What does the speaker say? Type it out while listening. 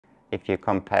if you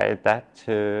compare that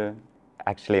to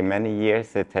actually many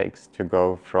years it takes to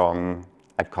go from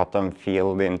a cotton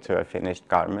field into a finished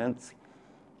garment,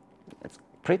 it's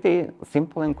pretty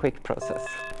simple and quick process.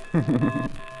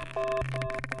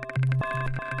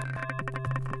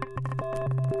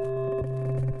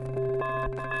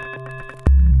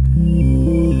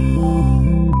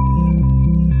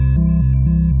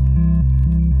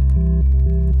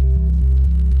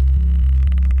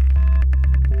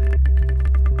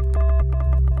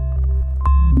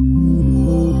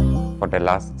 For the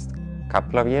last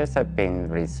couple of years, I've been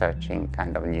researching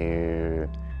kind of new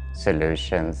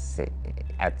solutions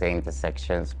at the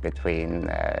intersections between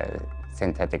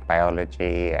synthetic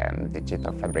biology and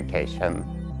digital fabrication.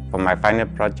 For my final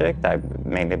project, I've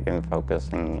mainly been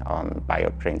focusing on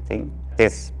bioprinting.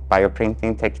 This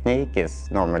bioprinting technique is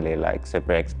normally like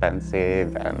super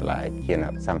expensive and like, you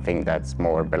know, something that's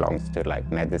more belongs to like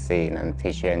medicine and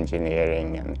tissue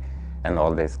engineering and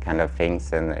all these kind of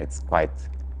things, and it's quite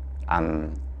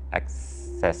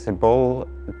accessible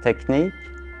technique.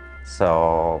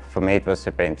 So for me it was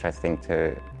super interesting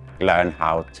to learn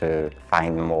how to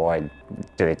find more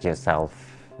do-it-yourself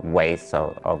ways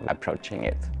of approaching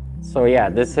it. So yeah,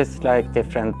 this is like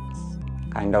different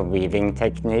kind of weaving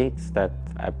techniques that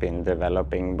I've been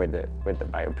developing with the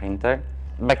bioprinter.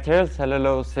 Bacterial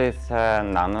cellulose is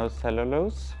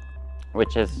nanocellulose,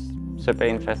 which is super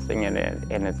interesting in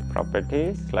its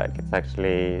properties. Like it's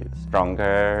actually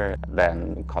stronger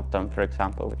than cotton, for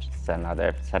example, which is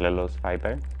another cellulose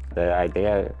fiber. The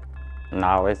idea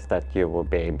now is that you will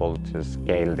be able to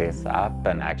scale this up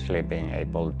and actually being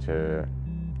able to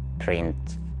print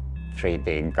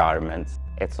 3D garments.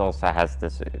 It also has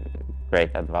this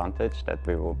great advantage that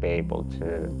we will be able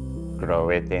to grow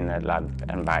it in a lab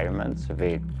environment, so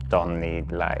we don't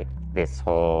need like this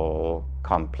whole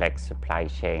complex supply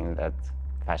chain that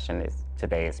fashion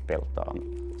today is built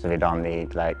on. So we don't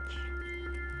need like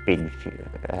big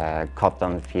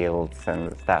cotton fields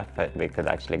and stuff. We could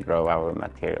actually grow our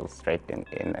materials straight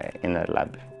in a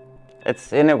lab.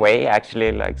 It's in a way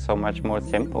actually like so much more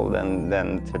simple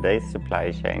than today's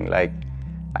supply chain. Like,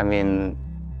 I mean,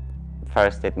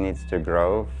 first it needs to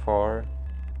grow for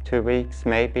 2 weeks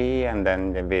maybe, and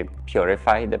then we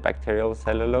purify the bacterial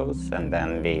cellulose, and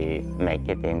then we make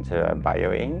it into a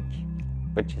bio ink,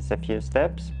 which is a few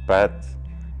steps. But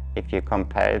if you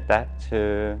compare that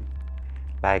to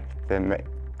like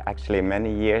actually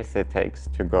many years it takes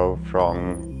to go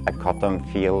from a cotton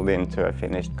field into a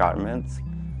finished garment,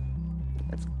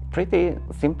 it's pretty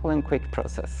simple and quick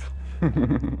process.